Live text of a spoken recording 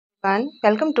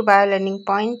Welcome to Bio Learning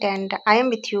Point, and I am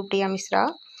with you, Priya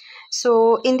Misra.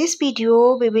 So, in this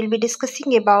video, we will be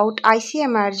discussing about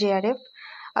ICMR JRF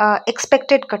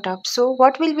expected cutoff. So,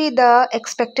 what will be the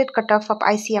expected cutoff of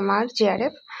ICMR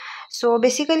JRF? So,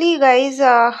 basically, guys,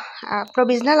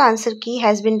 provisional answer key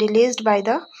has been released by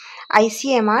the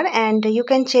ICMR, and you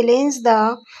can challenge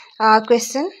the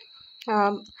question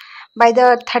um, by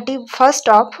the 31st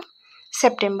of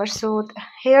September. So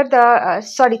here the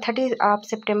 30th of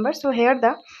September. So here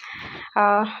the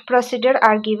procedure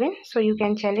are given, so you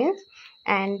can challenge.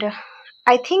 And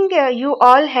I think you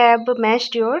all have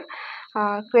matched your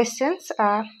questions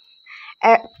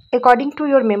according to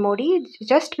your memory,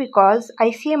 just because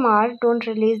ICMR don't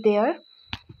release their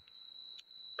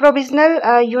provisional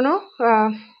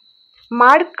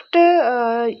marked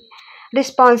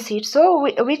response sheet. So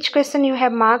which question you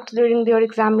have marked during your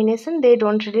examination, they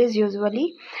don't release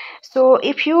usually. So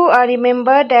if you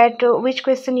remember that which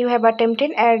question you have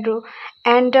attempted and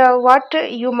what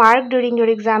you marked during your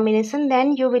examination,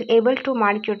 then you will able to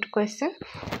mark your question,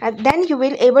 then you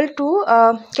will able to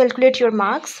calculate your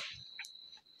marks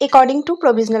according to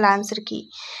provisional answer key.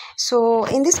 So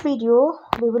in this video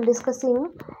we will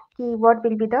discussing what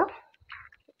will be the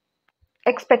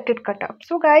expected cutoff.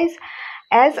 So guys,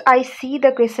 as I see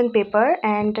the question paper,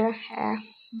 and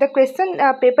the question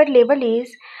paper level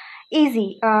is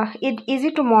easy,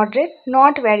 easy to moderate,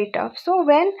 not very tough. So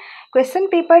when question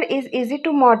paper is easy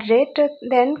to moderate,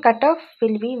 then cutoff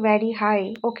will be very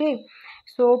high. Okay,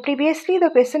 so previously the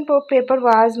question paper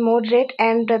was moderate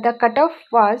and the cutoff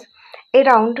was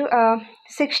around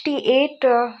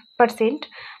 68%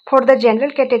 for the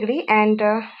general category, and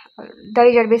the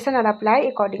reservation are applied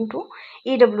according to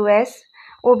EWS,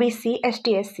 OBC,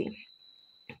 ST/SC.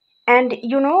 And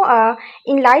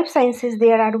in life sciences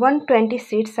there are 120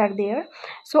 seats are there,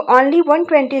 so only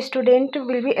 120 student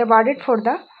will be awarded for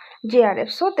the JRF.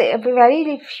 So the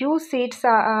very few seats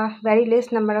are very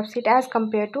less number of seats as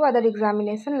compared to other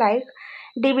examination like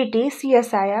DBT,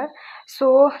 CSIR.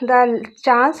 So the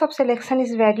chance of selection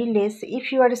is very less.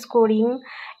 If you are scoring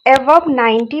above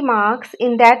 90 marks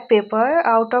in that paper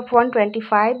out of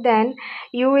 125, then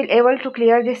you will able to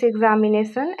clear this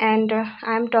examination. And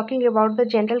I am talking about the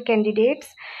general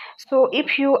candidates. So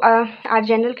if you are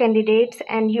general candidates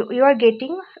and you are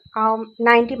getting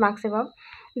 90 marks above,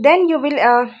 then you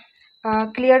will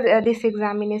clear this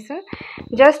examination,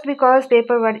 just because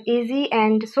paper were easy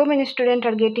and so many students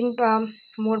are getting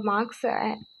more marks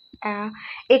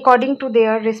according to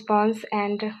their response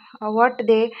and what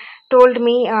they told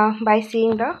me by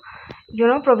seeing the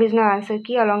provisional answer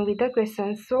key along with the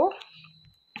questions. So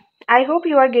I hope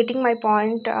you are getting my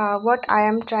point, what I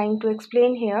am trying to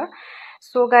explain here.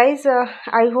 So guys,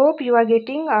 I hope you are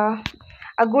getting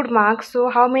a good mark. So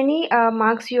how many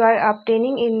marks you are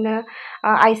obtaining in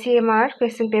ICMR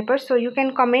question paper? So you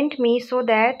can comment me so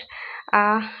that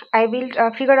I will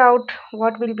figure out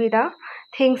what will be the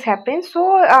things happen. So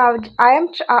I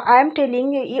am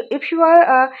telling you, if you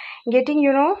are getting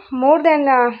more than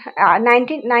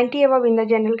 90 above in the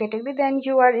general category, then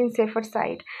you are in safer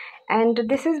side. And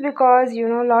this is because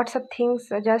lots of things,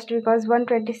 just because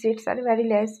 120 seats are very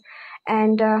less,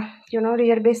 and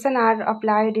reservation are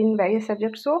applied in various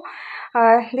subjects. So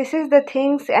this is the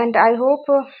things, and I hope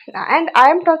and I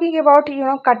am talking about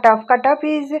cutoff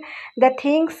is the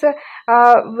things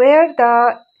where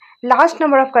the last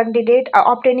number of candidate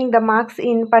are obtaining the marks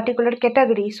in particular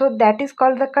category. So that is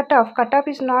called the cutoff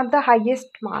is not the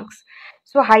highest marks.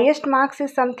 So highest marks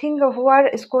is something who are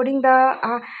scoring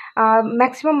the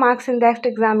maximum marks in that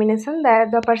examination,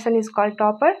 that the person is called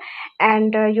topper.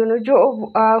 And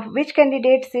which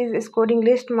candidates is scoring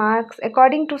least marks,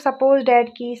 according to suppose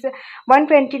that keys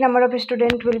 120 number of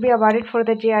student will be awarded for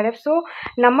the JRF. So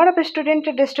number of student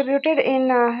distributed in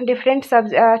different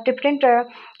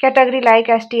category like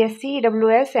ST/SC,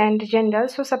 EWS and general.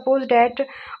 So suppose that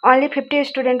only 50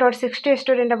 student or 60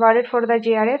 student awarded for the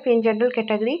JRF in general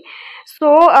category.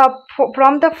 So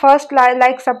from the first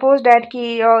like suppose that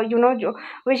ki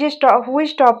which is who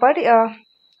is topper,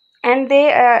 and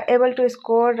they able to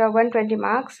score 120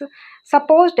 marks.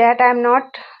 Suppose that I am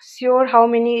not sure how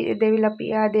many they will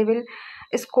appear, they will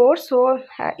score. So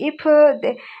if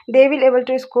they will able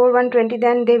to score 120,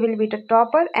 then they will be the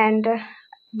topper, and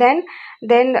then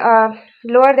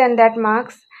lower than that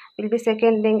marks will be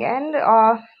seconding, and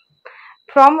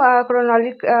from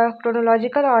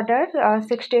chronological order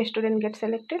 60 student get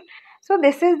selected. So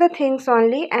this is the things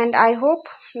only, and I hope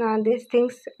these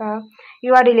things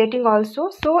you are relating also.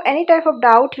 So any type of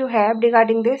doubt you have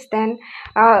regarding this, then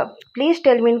please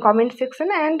tell me in comment section.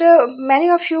 And many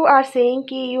of you are saying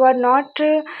ki you are not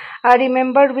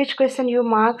remembered which question you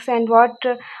marks and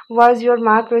was your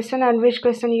mark question and which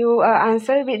question you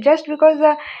answer. Just because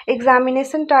the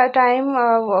examination time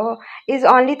is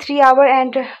only 3 hour,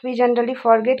 and we generally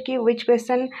forget ki which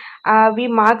question we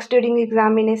marks during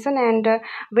examination, and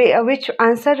which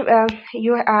answer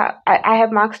I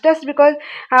have marks, just because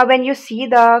when you see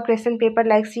the question paper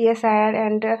like CSIR,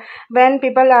 and when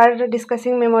people are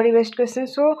discussing memory based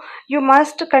questions, so you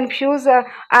must confuse,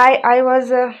 I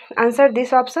was answer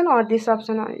this option or this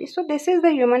option only. So this is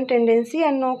the human tendency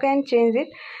and no can change it.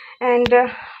 And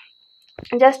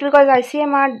just because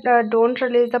ICMR don't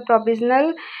release the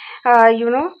provisional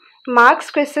marks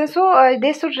questions, so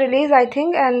they should release, I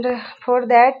think, and for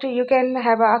that you can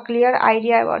have a clear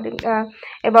idea about it,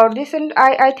 about this. And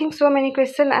I think so many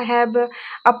questions I have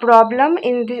a problem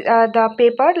in the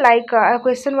paper, like a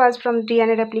question was from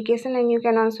DNA replication, and you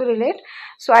can also relate.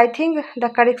 So I think the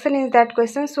correction is that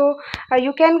question. So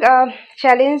you can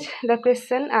challenge the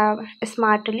question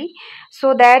smartly,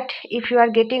 so that if you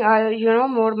are getting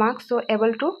more marks, so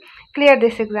able to clear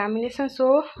this examination.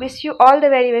 So wish you all the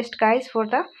very best, guys, for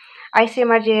the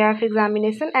ICMR JRF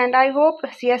examination, and I hope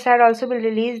CSR also will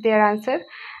release their answer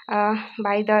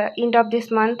by the end of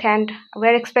this month, and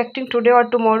we're expecting today or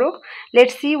tomorrow.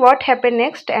 Let's see what happen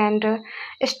next, and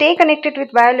stay connected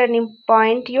with Bio Learning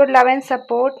Point. Your love and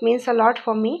support means a lot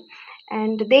for me,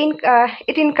 and then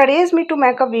it encouraged me to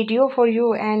make a video for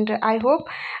you, and I hope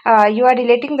you are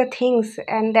relating the things,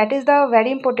 and that is the very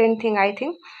important thing, I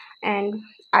think. And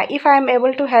if I am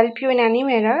able to help you in any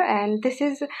manner, and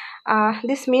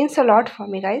this means a lot for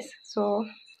me, guys. So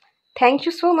thank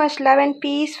you so much. Love and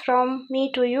peace from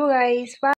me to you, guys. Bye.